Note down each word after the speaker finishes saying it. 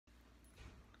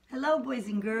Hello, boys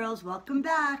and girls. Welcome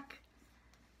back.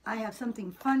 I have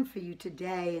something fun for you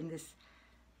today in this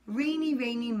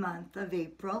rainy month of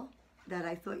April that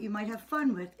I thought you might have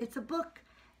fun with. It's a book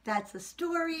that's a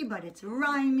story, but it's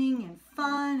rhyming and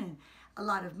fun and a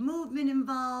lot of movement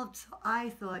involved. So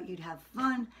I thought you'd have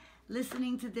fun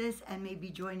listening to this and maybe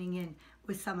joining in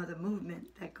with some of the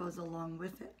movement that goes along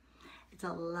with it. It's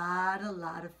a lot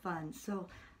of fun. So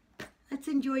let's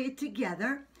enjoy it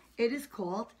together. It is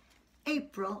called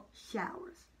April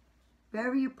Showers.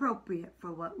 Very appropriate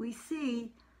for what we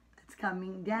see that's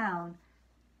coming down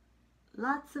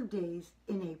lots of days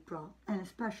in April, and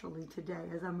especially today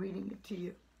as I'm reading it to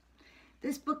you.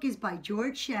 This book is by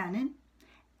George Shannon,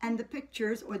 and the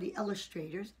pictures or the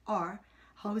illustrators are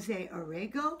Jose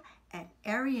Orrego and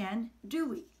Ariane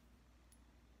Dewey.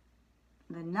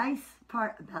 The nice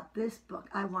part about this book,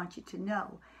 I want you to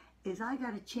know, is I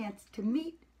got a chance to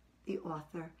meet the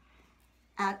author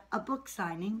at a book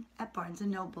signing at Barnes &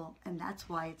 Noble, and that's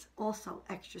why it's also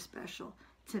extra special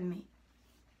to me.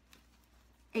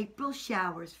 April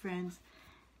Showers, friends.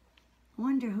 I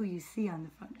wonder who you see on the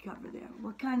front cover there.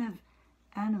 What kind of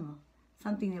animal?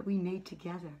 Something that we made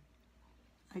together.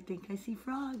 I think I see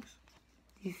frogs.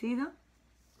 Do you see them?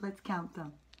 Let's count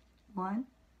them. 1,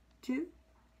 2,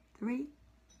 3,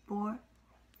 4,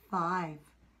 5.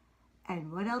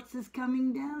 And what else is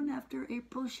coming down after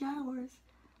April showers?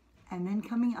 And then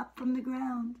coming up from the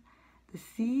ground, the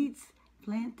seeds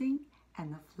planting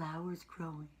and the flowers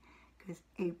growing. Because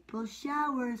April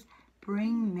showers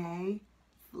bring May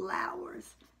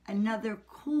flowers. Another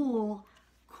cool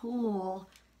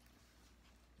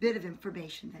bit of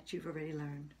information that you've already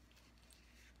learned.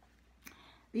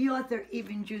 The author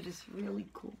even drew this really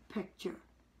cool picture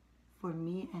for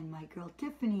me and my girl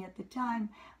Tiffany at the time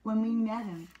when we met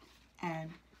him,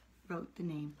 and wrote the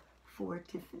name for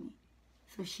Tiffany.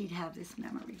 So she'd have this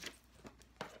memory.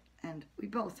 And we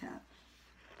both have.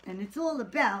 And it's all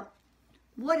about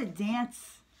what a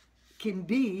dance can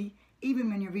be, even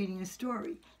when you're reading a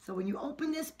story. So when you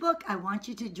open this book, I want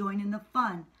you to join in the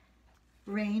fun,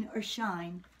 rain or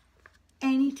shine,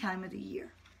 any time of the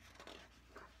year.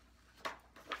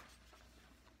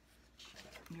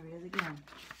 Here it is again.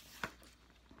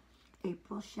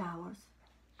 April showers.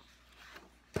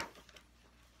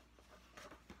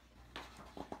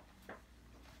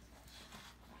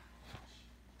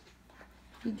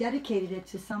 He dedicated it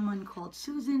to someone called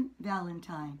Susan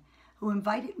Valentine, who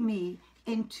invited me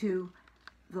into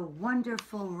the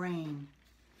wonderful rain,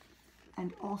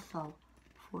 and also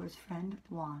for his friend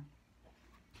Juan.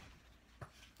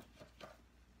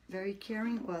 Very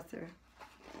caring author.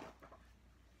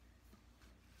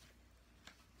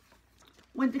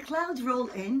 When the clouds roll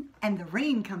in and the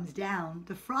rain comes down,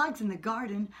 the frogs in the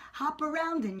garden hop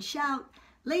around and shout,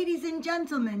 "Ladies and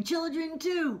gentlemen, children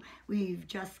too, we've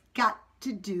just got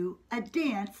to do a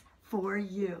dance for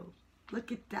you."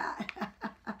 Look at that.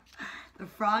 The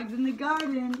frogs in the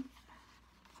garden,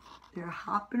 they're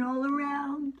hopping all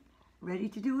around, ready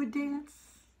to do a dance.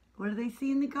 What do they see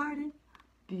in the garden?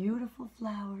 Beautiful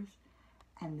flowers.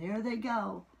 And there they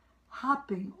go,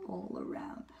 hopping all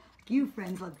around. Like you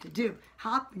friends love to do.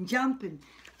 Hop and jump and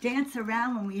dance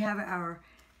around when we have our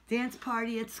dance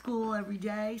party at school every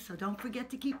day. So don't forget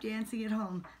to keep dancing at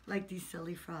home like these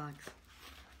silly frogs.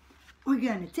 We're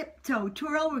going to tiptoe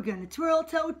twirl, we're going to twirl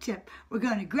toe tip, we're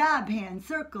going to grab hand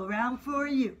circle round for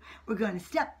you, we're going to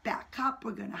step back hop,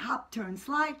 we're going to hop turn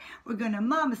slide, we're going to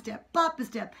mama step, papa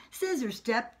step, scissor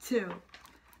step too.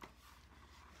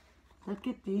 Look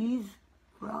at these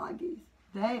froggies.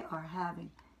 They are having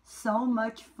so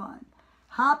much fun,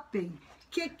 hopping,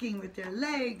 kicking with their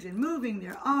legs and moving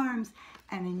their arms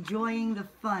and enjoying the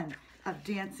fun of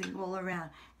dancing all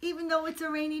around. Even though it's a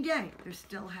rainy day, they're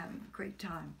still having a great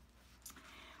time.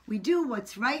 We do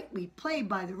what's right, we play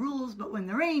by the rules, but when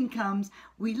the rain comes,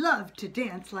 we love to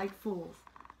dance like fools.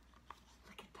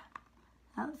 Look at them,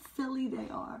 how silly they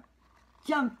are.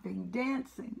 Jumping,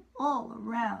 dancing, all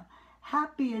around,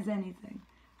 happy as anything.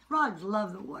 Frogs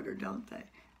love the water, don't they?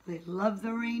 They love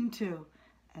the rain too.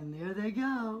 And there they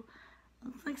go.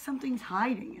 Looks like something's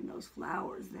hiding in those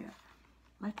flowers there.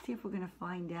 Let's see if we're going to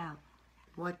find out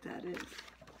what that is.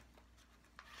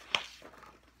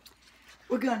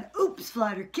 We're going to oops,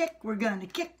 flutter, kick. We're going to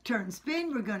kick, turn,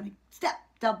 spin. We're going to step,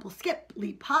 double, skip,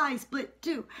 leap, high, split,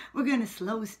 two. We're going to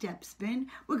slow step, spin.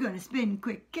 We're going to spin,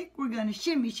 quick, kick. We're going to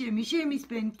shimmy, shimmy, shimmy,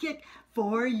 spin, kick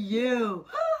for you.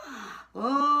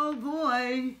 Oh,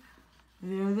 boy.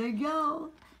 There they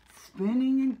go.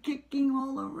 Spinning and kicking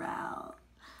all around.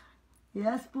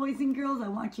 Yes, boys and girls, I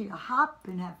want you to hop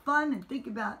and have fun and think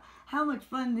about how much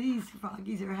fun these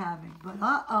froggies are having. But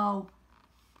uh-oh.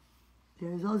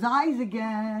 There's those eyes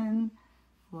again.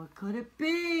 What could it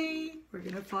be? We're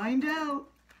going to find out.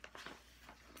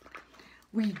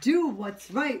 We do what's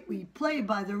right. We play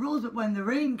by the rules, but when the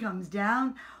rain comes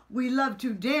down, we love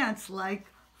to dance like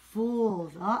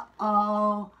fools.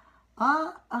 Uh-oh.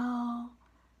 Uh-oh.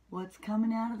 What's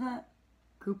coming out of that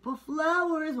group of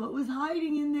flowers? What was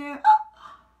hiding in there?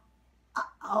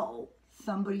 Uh-oh.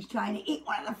 Somebody's trying to eat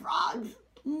one of the frogs.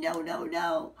 No, no,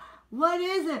 no. What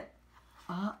is it?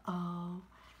 Uh-oh.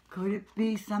 Could it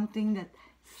be something that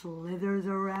slithers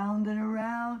around and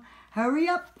around? Hurry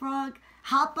up, frog.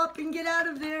 Hop up and get out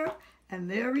of there. And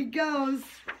there he goes.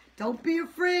 Don't be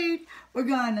afraid. We're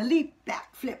going to leap,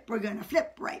 back, flip. We're going to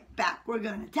flip right back. We're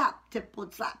going to tap,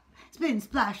 tipple, slap. Spin,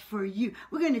 splash for you.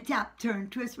 We're going to tap, turn,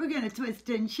 twist. We're going to twist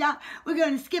and shout. We're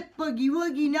going to skip, boogie,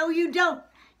 woogie. No, you don't.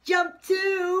 Jump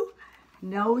too.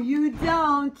 No, you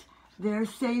don't. They're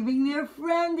saving their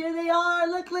friend. There they are.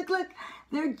 Look, look, look.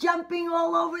 They're jumping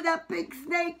all over that big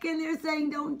snake, and they're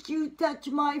saying, don't you touch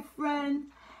my friend.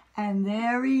 And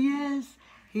there he is.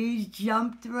 He's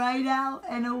jumped right out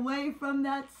and away from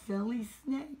that silly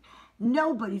snake.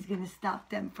 Nobody's going to stop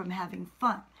them from having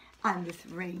fun on this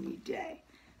rainy day.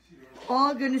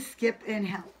 All going to skip and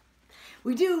help.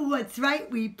 We do what's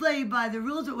right. We play by the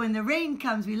rules, but when the rain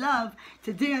comes, we love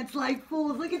to dance like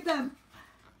fools. Look at them.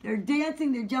 They're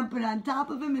dancing. They're jumping on top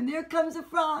of him, and there comes a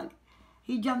frog.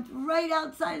 He jumped right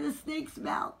outside the snake's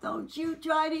mouth. Don't you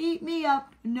try to eat me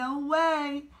up. No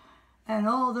way. And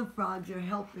all the frogs are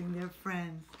helping their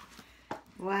friends.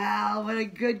 Wow, what a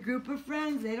good group of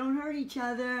friends. They don't hurt each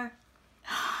other.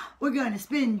 We're going to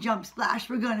spin, jump, splash.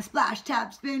 We're going to splash,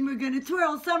 tap, spin. We're going to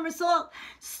twirl, somersault,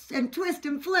 and twist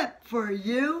and flip for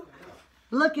you.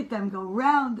 Look at them go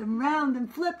round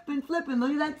and flip and flip. And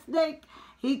look at that snake.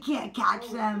 He can't catch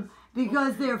them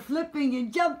because they're flipping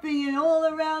and jumping and all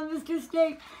around Mr.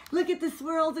 Snake. Look at the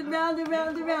swirls and round and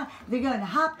round and round. They're going to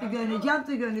hop, they're going to jump,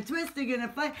 they're going to twist, they're going to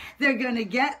fight. They're going to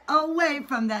get away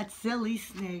from that silly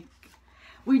snake.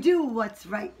 We do what's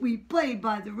right. We play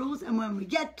by the rules. And when we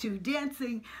get to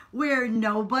dancing, we're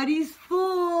nobody's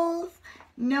fools.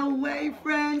 No way,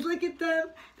 friends. Look at them.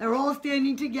 They're all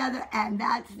standing together, and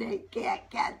that snake can't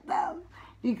get them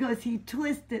because he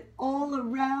twisted all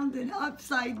around and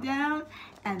upside down,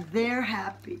 and they're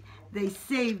happy. They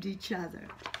saved each other.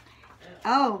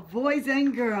 Oh, boys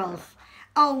and girls.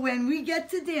 Oh, when we get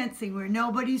to dancing, we're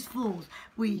nobody's fools.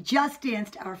 We just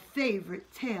danced our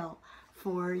favorite tale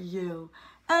for you.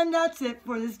 And that's it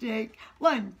for the snake.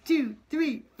 1, 2,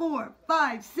 3, 4,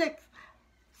 5, 6.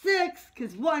 6,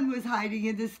 because one was hiding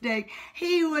in the snake.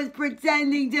 He was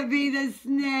pretending to be the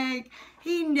snake.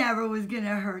 He never was going to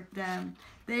hurt them.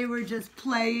 They were just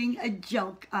playing a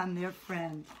joke on their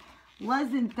friends.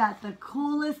 Wasn't that the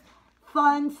coolest,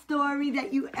 fun story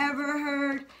that you ever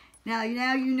heard? Now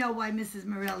you know why Mrs.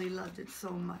 Morelli loved it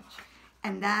so much.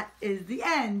 And that is the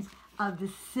end of the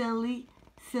silly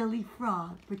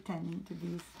frog pretending to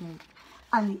be a snake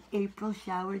on the April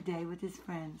shower day with his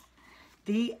friends.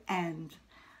 The end.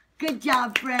 Good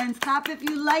job, friends. Clap if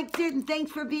you liked it, and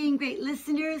thanks for being great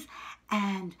listeners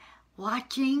and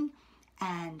watching.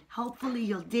 And hopefully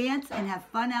you'll dance and have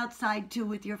fun outside too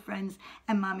with your friends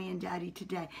and mommy and daddy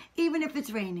today. Even if it's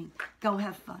raining, go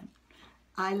have fun.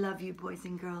 I love you, boys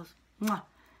and girls. Mwah.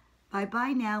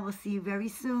 Bye-bye now. We'll see you very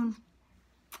soon.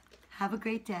 Have a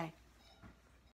great day.